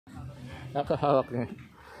Ako hawak niya.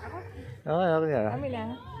 Ako hawak niya. Kami lang.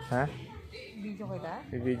 Ha? Video kita?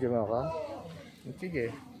 I-video mo ako? Sige.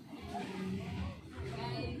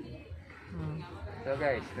 So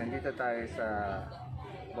guys, nandito tayo sa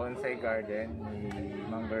bonsai garden ni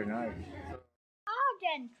Mang Bernard.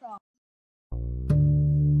 Arghentrock.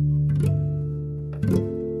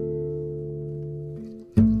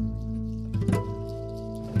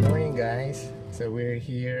 Good morning guys. So we're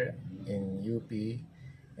here in UP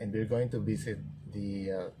and we're going to visit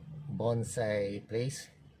the bonsai place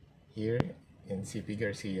here in CP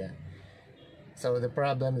Garcia. So the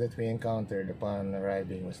problem that we encountered upon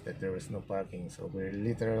arriving was that there was no parking, so we're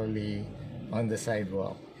literally on the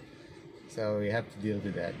sidewalk. So we have to deal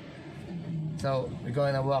with that. So we're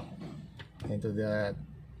gonna walk into the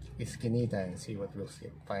Esquinita and see what we'll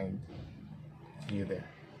find. See you there.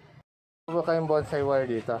 Ano ba kayong bonsai wire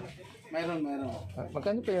dito? Mayroon.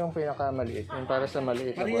 Magkano pa yung pinakamaliit? Yung para sa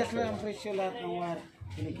maliit na Parehas bonsai? lang ang presyo lahat ng wire.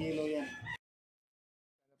 Kinikilo yan.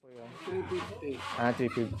 350. Ah,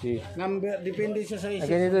 350. Number, depende sa size.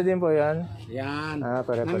 Ganito din po yan? Yan. Ah,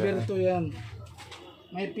 Number 2 yan.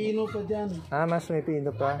 May pino pa dyan. Ah, mas may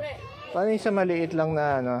pino pa. Paano yung sa maliit lang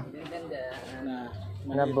na ano?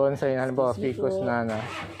 Na bonsai, halimbawa ficus na ano?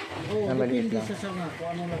 Oh, Na maliit depende lang. sa sama kung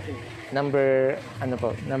ano na ito. Number, ano po?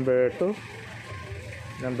 Number 2?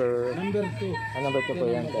 Number 2. Ah, number 2 po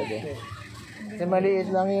yan. Pwede. Kasi maliit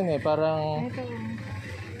lang yun eh. Parang, Ito.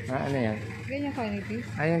 ah, ano yan? Ganyan quality.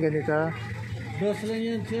 Ayan, ganito. Dos lang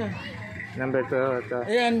yan siya. Number 2. Ito.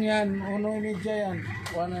 Ayan, yan. Uno imidya yan.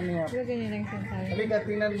 One and a half. Pero ganyan lang sinasabi. Halika,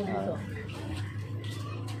 tingnan mo dito.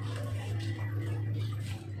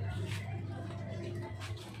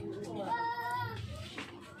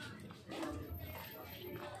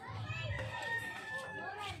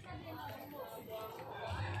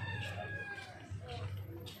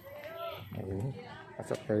 Ayun.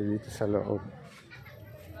 Pasok tayo dito sa loob.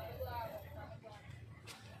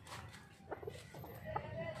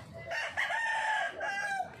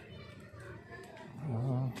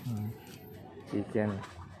 Chicken.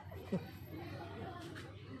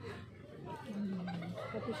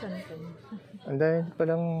 Pati santo. Ang dami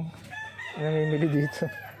palang namimili dito.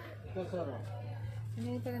 Ano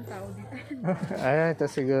yung palang tao dito? Ay, ito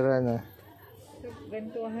siguro ano. So,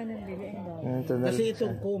 gantuhan ng bili ang dami. Ito, Kasi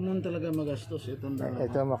itong common talaga magastos. Itong dalawa.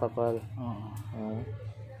 ito makapal. Oo.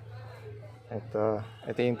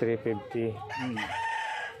 Ito yung 350.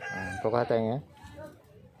 Pukatay nga.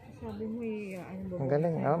 Sabi mo ano ba? Ang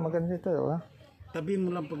galing. Maganda ito. Tabi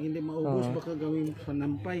mo lang pag hindi maubos, baka gawin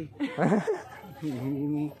panampay. Hindi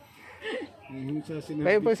mo.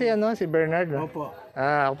 Kayo po si si Bernard. No? Opo.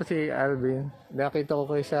 Ako po si Alvin. Nakita ko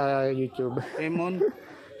kayo sa YouTube. Emon.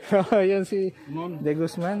 Yan si Mon. De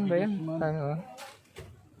Guzman ba yan? Guzman. Ano?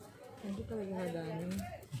 Hindi talaga madami.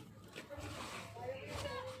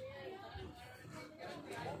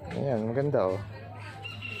 Ayan, maganda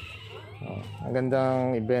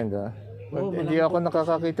magandang event hindi ako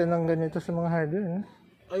nakakakita ng ganito sa mga hardware.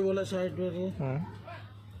 Ay, wala sa hardware eh.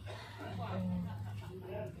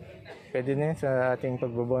 Pwede na yun sa ating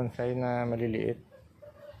pagbobonsai na maliliit.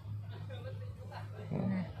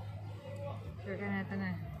 Sure ka natin na.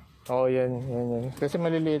 Oo, yan. Kasi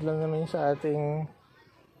maliliit lang naman yun sa ating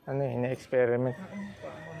ina-experiment.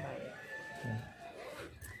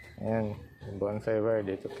 Ayan, yung bonsai wire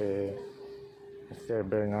dito kay Mr.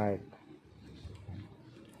 Bernard.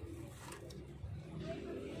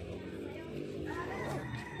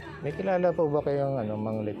 May kilala po ba kayong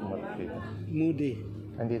manglikmot dito? Moody.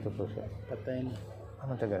 Andito po siya. Patay na.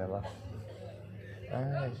 Matagal na ba?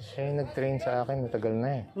 Siya yung nag-train sa akin, matagal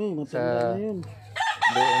na eh. Matagal na yun.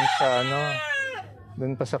 Doon sa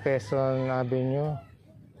doon pa sa Quezon Avenue.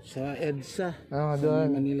 Sa EDSA.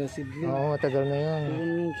 Doon. Manila City. Oo, matagal na yun. Doon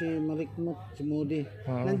yung si Malikmot, si Moody.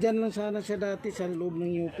 Nandyan lang sana siya dati sa loob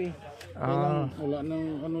ng UP. Wala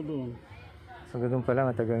nang doon. So, doon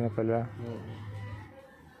pala, matagal na pala.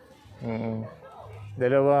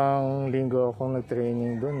 Dalawang linggo akong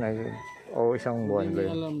nag-training doon. Isang buwan ba Hindi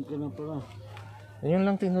yun? alam ko na pala. Yun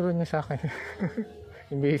lang tinuro niya sa akin.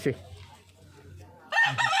 Yung basic.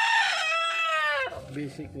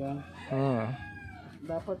 Basic lang.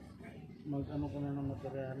 Dapat mag-ano ka na ng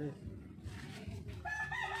materialis.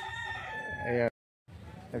 Ayan.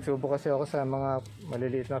 Nagsubo kasi ako sa mga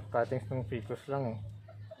maliliit na cuttings ng ficus lang eh.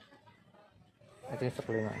 Ito yung sa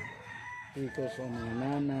klima. Ficus o mga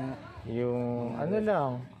nana. Yung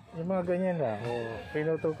lang, yung mga ganyan lang.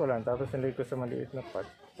 Pinuto ko lang, tapos nilagay ko sa maliit na pot.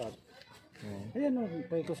 Ayan o,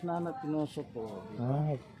 ficus nana, pinosok po.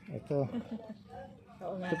 Ito.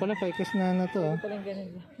 Ito pala, ficus nana to. Palang ganun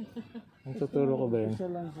lang. Ang tuturo ko ba yun? Isa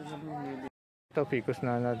lang sa sabi. Ito, ficus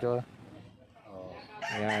nana to.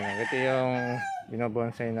 Ayan, ito yung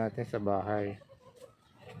binobonsai natin sa bahay.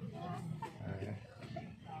 Ayan.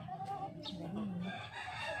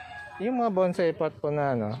 Yung mga bonsai pot po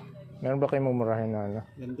na ano, meron ba kayong mumurahin na ano?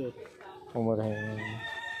 Gandot. Mumurahin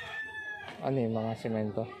ano yung mga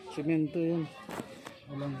semento? Semento yun.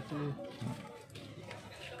 Walang ito.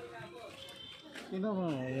 Ito ba?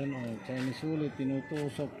 Ayan o. Chinese ulit.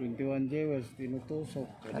 Tinutusok. 21 jewels. Tinutusok.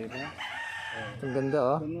 Pwede ba? Ang ganda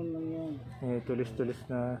oh. Ganun lang yan. May tulis-tulis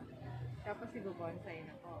na Tapos ibubonsai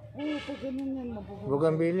na po. Oo, pag ganun yan. Mabubuhay.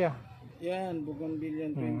 bougainvillea. Yan. Bougainvillea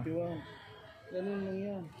 21. Ganun lang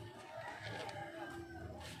yan.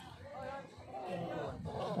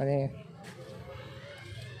 Ano yun?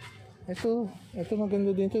 Ito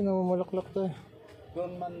maganda din ito. Namumulaklak to eh.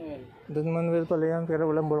 Don Manuel. Don Manuel pala yan,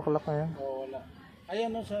 pero walang bulaklak na yan. Oo, wala.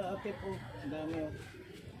 Ayan o sa ate po. Dami o.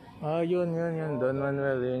 Ah, yun. Don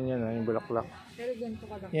Manuel, yun, yung bulaklak. Pero ganito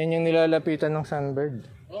ka lang. Yan yung nilalapitan ng sunbird.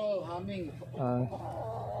 Oo, humming. Ah,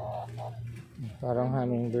 parang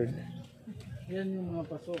hummingbird. Yan yung mga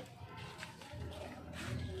pasok.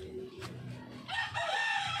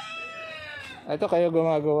 Ito kayo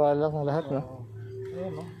gumagawa lang ng lahat, no?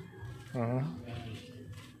 Ayan o.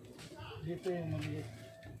 Dito yung maliit.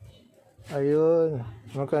 Ayun.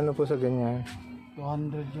 Magkano po sa ganyan?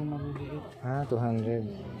 200 yung maliliit. Ah, 200.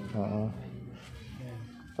 Oo.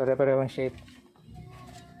 Pare-parehong shape.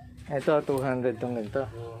 Ito, 200 tong ganito.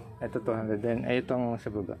 Ito, 200 din. Ay, itong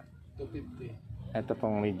sa baba. 250. Ito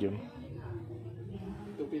pong medium.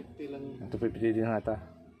 250 lang yun. 250 din ata.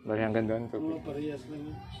 Bali hanggang doon, Oo, 250. parehas lang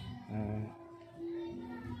yun.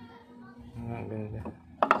 Ang ganda.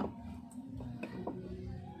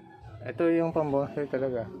 Ito yung pambonsai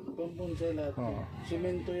talaga. Pamponsai lahat. Oo.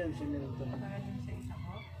 Simento yan, simento.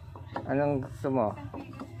 Anong gusto mo?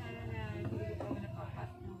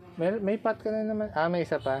 May pot ka na naman. Ah, may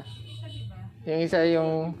isa pa. Yung isa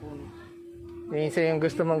yung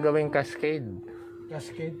gusto mong gawing cascade.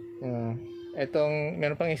 Cascade. Etong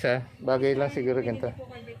meron pang isa, bagay lang siguro ganito. Hindi ko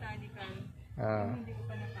kay botanical. Ah. Hindi ko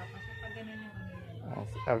pa napapasa. Pag ganun yung ano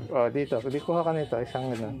yan. Oh, dito. Di kuha ka nito,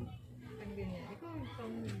 isang ganun. Pag ganyan.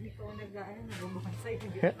 Hindi ko nagbubonsai.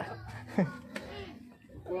 Hindi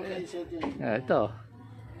Kuha ka isa dyan. Ah, ito.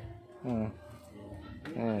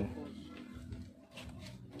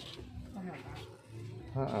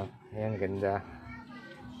 Oo, ayan ganda.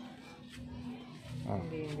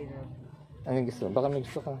 Hindi. Ano yung gusto? Baka may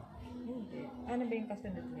gusto ka. Hindi. Ano ba yung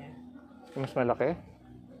kasunod niya? Yung mas malaki?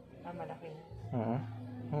 Ah, malaki na.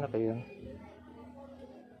 Malaki yun.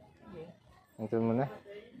 Okay. Ito muna.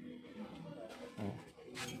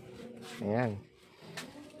 Ayan.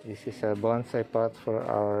 This is a bonsai pot for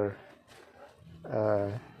our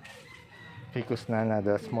ficus nana,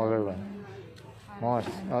 the smaller one. Moss.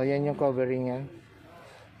 Oh, yan yung covering yan.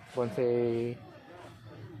 Bonsai.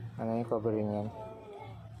 Ano yung covering yan?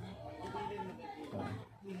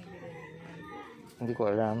 Hindi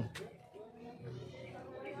ko alam.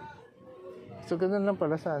 So, ganun lang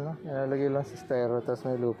pala sa ano. Nilalagay lang sa styro, tapos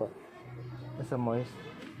may lupa. Sa moist.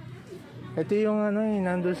 Ito yung ano,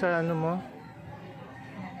 nandun sa ano mo.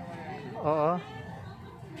 Oo.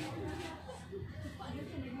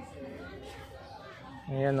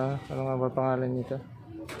 Ayan o. Ano nga ba pangalan nito?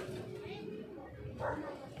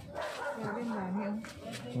 Grabe, dami oh.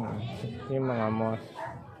 Yung mga moss.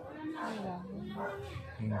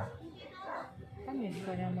 Wala. Ano, hindi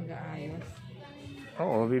ko na mag-aayos.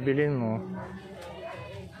 Oo, bibilin mo.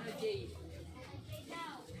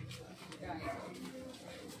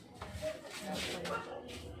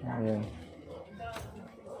 Ayan.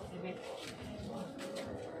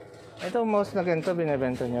 Ito mouse na ganito,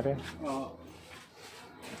 binibenta niya rin. Oo.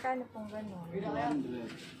 Kano pong gano'n?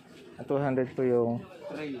 200. 200 po yung...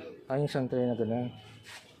 Tray. Yung isang tray na gano'n.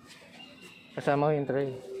 Kasama ko yung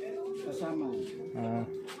tray. Kasama.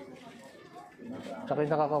 Saka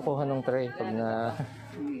nakakakuha ng tray pag na...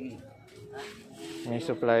 may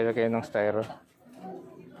supply na kayo ng styro.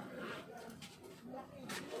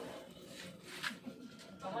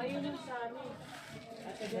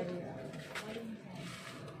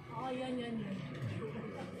 Yan.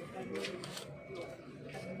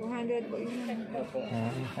 200 po yun.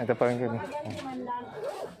 Ito pa rin ganun.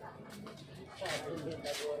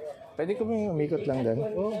 Pwede kami umikot lang doon.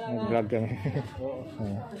 Nag-vlog kami.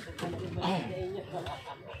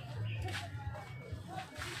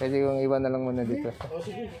 Pwede kong iwan na lang muna dito.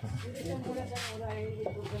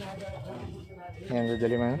 Yan,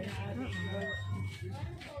 Diliman.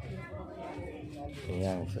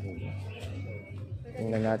 Ayan. So,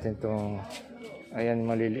 tingnan natin itong ayan,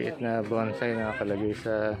 maliliit na bonsai na nakalagay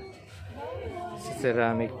sa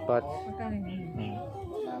ceramic pot. Magkano yun?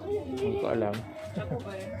 Hindi ko alam.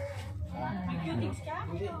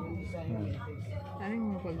 Ano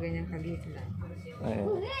mo pag ganyan kalit lang? Ay,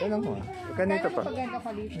 ito mo. Kanito pa. Pag ganyan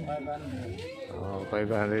kalit lang? Oh,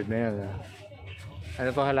 500 na yan. Ano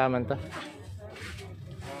pang halaman to?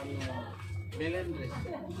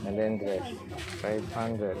 Melendres.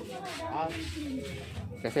 500.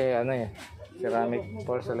 Kasi ano eh, ceramic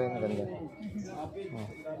porcelain, ganda. Oh.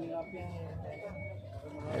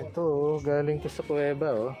 Ito oh, galing to sa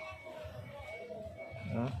kuweba oh.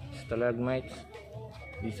 Stalagmites.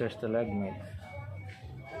 These are stalagmites.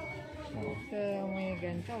 Oh. So, may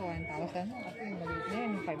ganito, 1,000 na. Kasi yung maliit na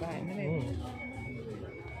yan, 500.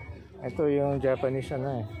 Ito yung Japanese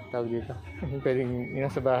ano eh, tawag dito. Pwedeng yun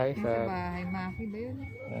sa bahay. Sa bahay, maki ba yun?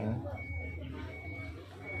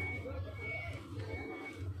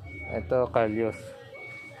 Ito, Kalyos.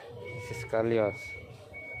 This is Kalyos.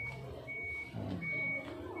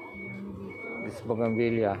 This is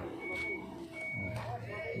Bougainvillea.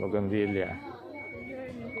 Bougainvillea.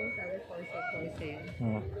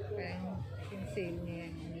 Kaya yung sale niya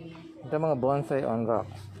yan. Ito mga bonsai on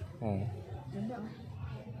rocks.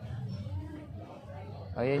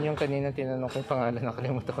 Ayan yung kanina tinanong ko yung pangalan,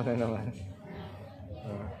 nakalimutan ko na naman.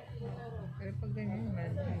 Pero pag ganyan,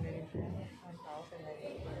 meron na rin 1,000 na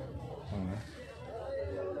rin.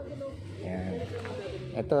 Yan.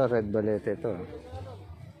 Ito, red balete ito.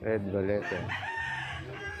 Red balete.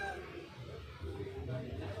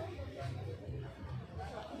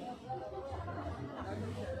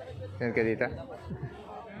 Yan ka dito?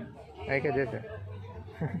 Ay ka dito.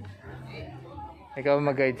 Ikaw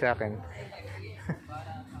mag-guide sa akin.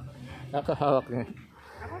 Nakahawak niya.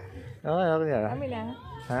 Nakahawak niya. Kami lang.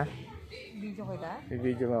 Ha? Video ko ba?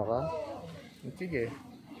 I-video mo ako? Sige.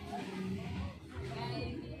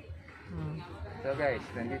 So guys,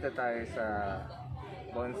 nandito tayo sa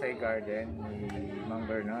bonsai garden ni Mang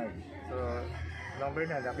Bernard. So, Mang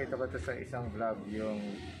Bernard, nakita ko to sa isang vlog, yung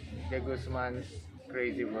Guzman's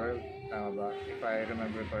Crazy World. Tama ba? If I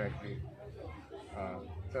remember correctly.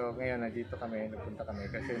 So ngayon nandito kami, nagpunta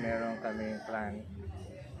kami kasi meron kaming plan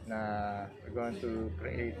na we're going to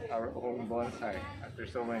create our own bonsai after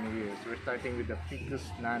so many years. We're starting with the ficus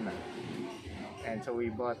nana, and so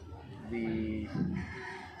we bought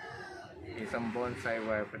some bonsai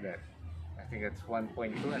wire for that. I think it's 1.2,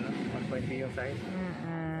 ano? 1.2 yung size?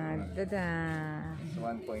 Dada. It's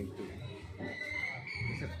 1.2.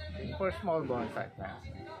 It's for small bonsai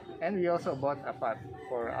plants. And we also bought a pot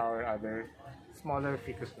for our other smaller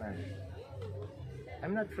ficus plants.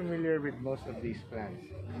 I'm not familiar with most of these plants.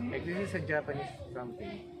 Like this is a Japanese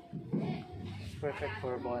something. It's perfect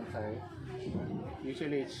for bonsai.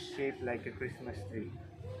 Usually it's shaped like a Christmas tree.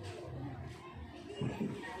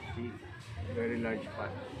 See? Very large pot.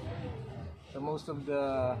 So most of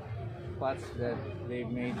the pots that they've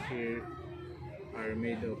made here are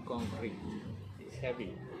made of concrete. It's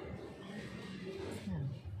heavy.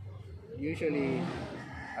 Usually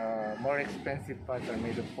more expensive pots are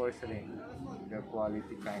made of porcelain, the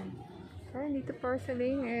quality kind. Pero dito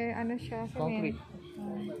porcelain, ano siya? Concrete.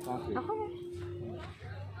 Concrete. Ako na.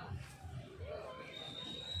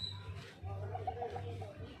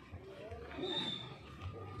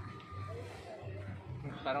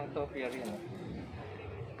 Parang topiary yan.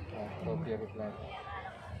 Topiary plant.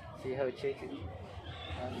 See how it shakes it?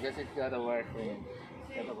 Because it's got a wire frame.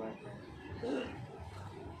 It's got a wire frame.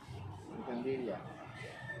 Candilla.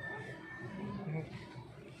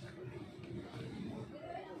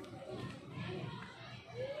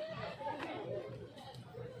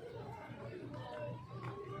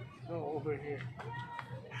 Go over here.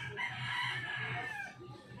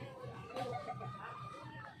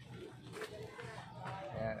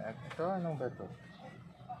 Ayan, at ito, anong ba ito?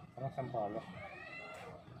 Parang sampalok.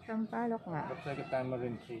 Sampalok nga. Looks like a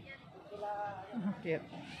tamarind tree. Cute.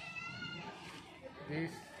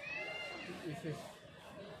 This is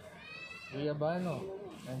Guyabano.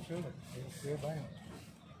 I'm sure. This is Guyabano.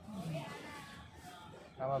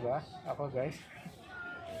 Tama ba? Ako guys.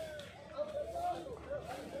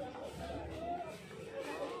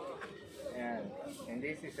 Ayan. And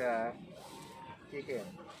this is a chicken.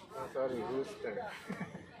 Oh, sorry, rooster.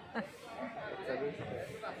 It's a rooster.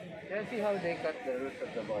 Can you see how they cut the roots of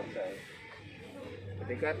the bonsai?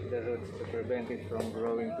 They cut the roots to prevent it from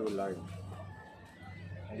growing too large.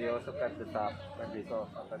 And they also cut the top, what they call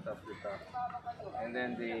cut off the top. And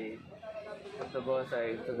then they put the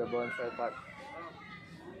bonsai into the bonsai pot.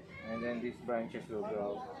 And then these branches will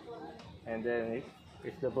grow. And then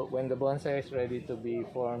when the bonsai is ready to be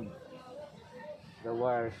formed, the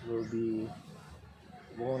wires will be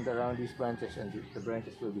wound around these branches, and the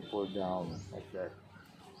branches will be pulled down like that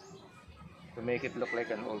to make it look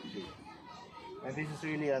like an old tree. And this is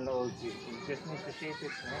really an old tree. You just need to shape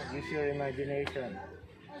it. Use your imagination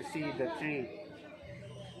to see the tree,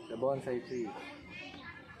 the bonsai tree.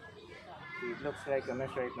 See, it looks like a mess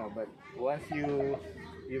right now, but once you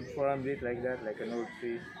formed it like that, like an old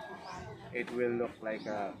tree, it will look like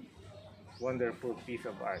a wonderful piece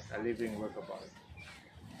of art, a living work of art.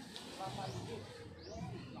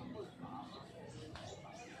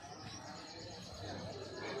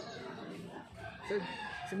 So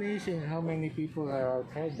it's amazing how many people are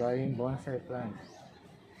outside buying bonsai plants.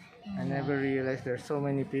 I never realized there's so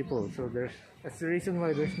many people. So that's the reason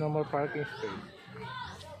why there's no more parking space.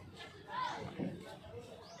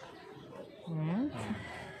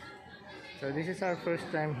 So this is our first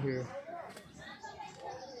time here.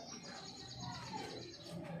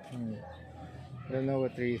 Don't know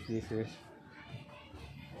what tree this is.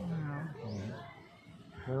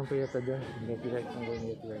 Meron pa yata dyan. Get right. I'm going to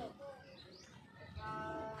get right.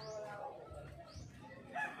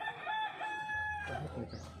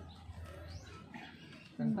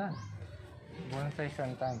 Santan. Bonsai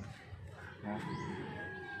santan. Yeah.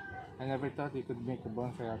 I never thought you could make a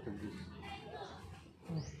bonsai out of this.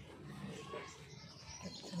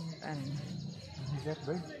 Is that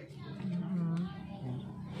bird?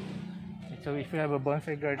 So if you have a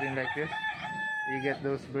bonsai garden like this, you get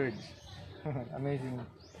those birds. Amazing.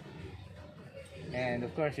 And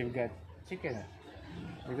of course you've got chickens.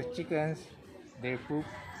 Because chickens, their poop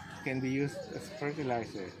can be used as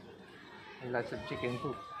fertilizer. And lots of chicken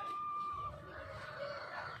poop.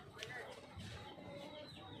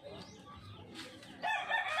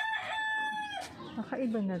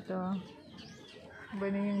 Nakaiba na to. Iba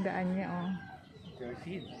na yung daan niya, oh. Your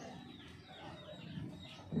seed.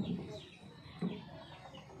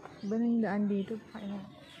 Iba na yung daan dito.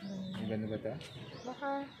 Iba na ba ito?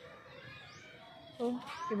 Baka. Oh,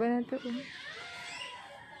 iba na to.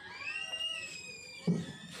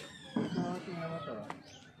 Oh, tingnan mo to.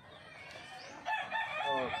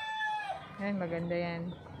 Oh. Yan, maganda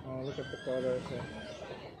yan. Oh, look at the colors.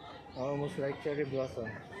 Almost like cherry blossom.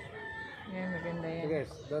 Yan, maganda yan. So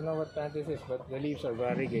guys, don't know what plant this is, but the leaves are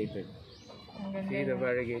variegated. Ang ganda See the yan.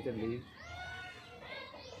 variegated leaves?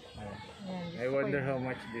 Yan, I wonder how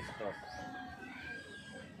much this costs.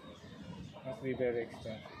 Must be very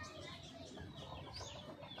expensive.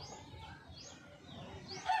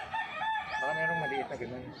 Baka merong maliit na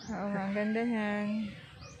ganun. Oo nga, ang ganda yan.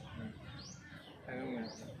 Ano nga?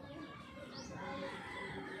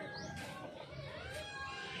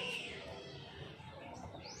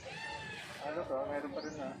 Ano to? Meron pa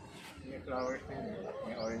rin na. May flowers din.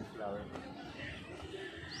 May orange flowers.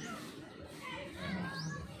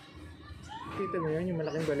 Kita mo yun, yung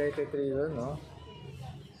malaking balete tree doon, no?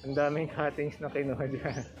 Ang daming cuttings na kinuha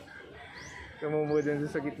dyan. Tumumo din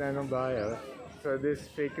sa gitna ng bahay, oh. So this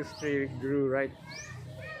ficus tree grew right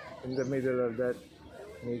in the middle of that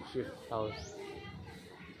makeshift house.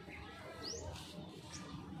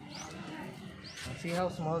 See how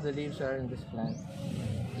small the leaves are in this plant?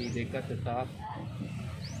 They cut the top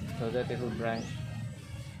so that it will branch.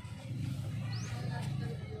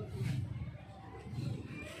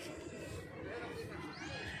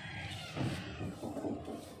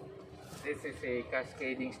 This is a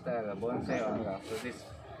cascading style, a bonsai on rock. So this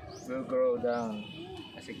will grow down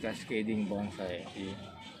as a cascading bonsai. See?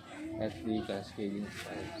 That's the cascading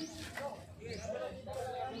style.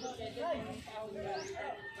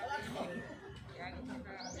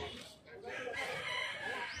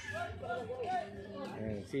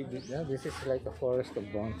 And see, this is like a forest of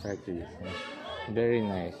bonsai trees. Very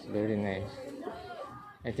nice, very nice.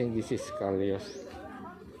 I think this is Callios.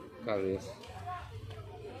 Callios.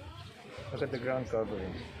 Look at the ground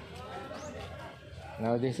covering.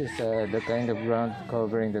 Now this is the kind of ground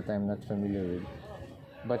covering that I'm not familiar with.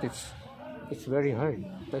 But it's very hard.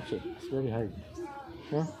 Touch it. It's very hard.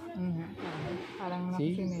 Yeah? Parang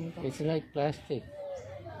See? nakasimento. It's like plastic.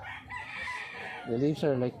 The leaves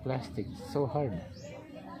are like plastic. It's so hard.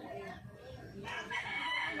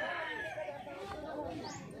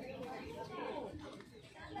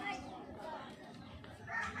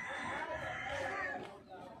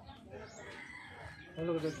 Oh,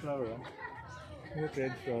 look at that flower. Huh? Look at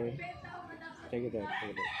red flower. Take it out. Take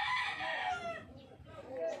it out.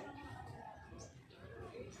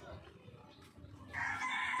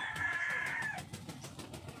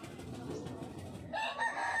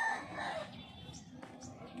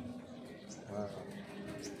 Wow.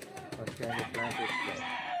 What kind of plant is that?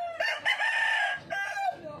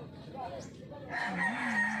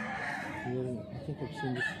 I think I've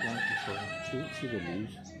seen this plant before. See the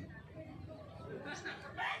leaves?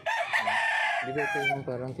 Di ba ito yung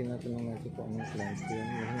parang tinatanong natin kung anong plants yun?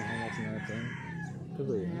 Yung hinahanap natin. Ito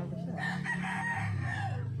ba yun? Ang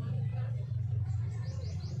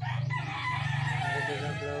ganda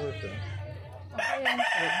ng flowers eh. Ayan.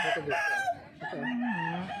 Ito dito. Ito.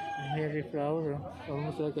 Ang hairy flower oh.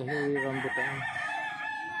 Almost like a hairy rambutan.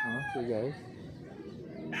 See guys?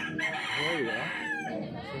 Hairy ah.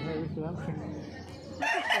 It's a hairy flower.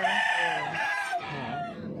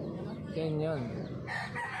 Yan yun.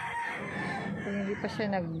 Kung hindi pa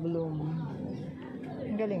siya nag-bloom.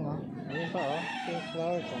 Ang galing oh. Ayun pa oh. Pink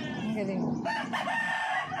flowers oh. Ang galing oh.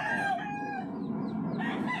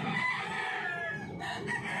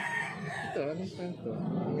 Ito, anong plant to?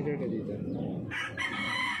 Familiar ka dito?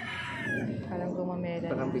 Parang gumamela.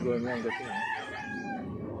 Parang bigonya ang dating.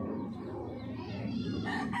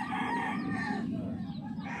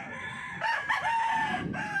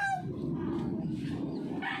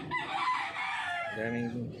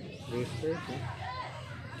 Daming roosters eh.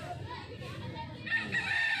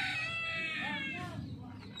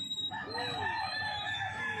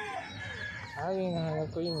 Yung nahanap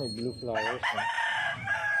ko yung may blue flowers eh.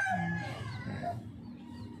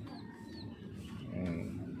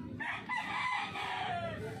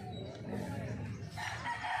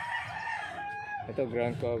 Ito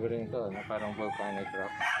ground covering to na parang volcanic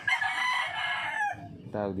rock.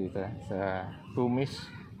 Tawag dito sa pumice.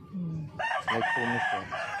 Like pumice eh.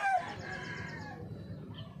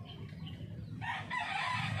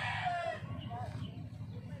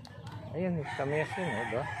 Ayun, kamias yun eh,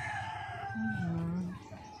 ba?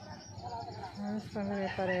 Halos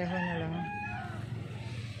pare-pareho na lang.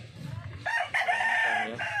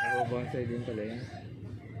 Kamias, nag-bonsai din pala yun.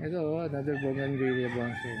 Ito oh, another bougainvillea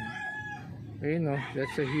bonsai. Ayun oh,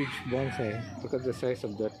 that's a huge bonsai. Look at the size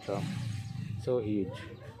of that trunk. So huge.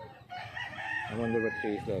 I wonder what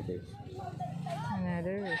tree that is.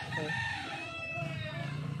 Another rooster.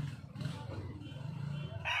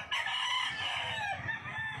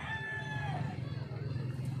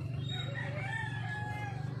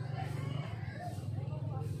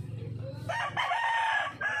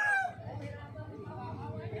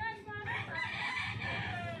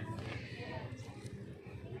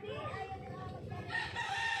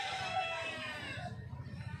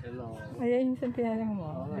 Hello. Ayan yung isang tinanong mo.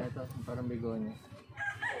 Oo nga, ito. Parang bigonya.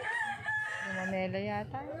 Gumamela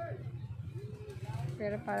yata.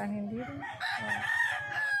 Pero parang hindi rin.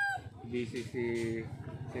 Busy si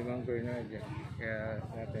Mang Bernard yan. Kaya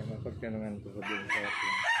natin mapagtanungan ko pa din sa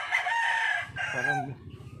atin.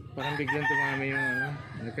 Parang biglang tumami yung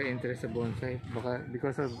nagka-interest sa bonsai. Baka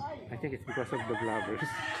I think it's because of the flowers.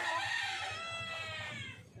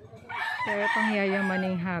 Pero pang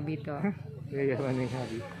yayamaning hobby to. Yayaman yung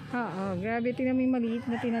hobby. Oo, grabe. Tingnan mo yung maliit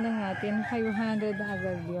na tinanong natin. 500 na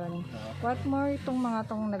agad yun. What more itong mga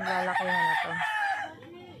tong naglalaki na to.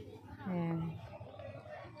 Ayan.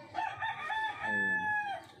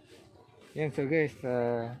 Yan, so guys,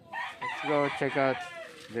 let's go check out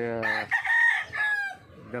the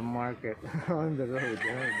market on the road.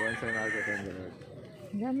 Bonsai market on the road.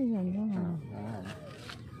 Ang dami yan yun. Yeah.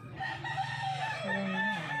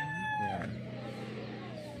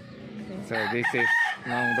 So this is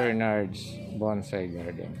Mang Bernard's bonsai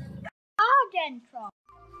garden. Arghentrock.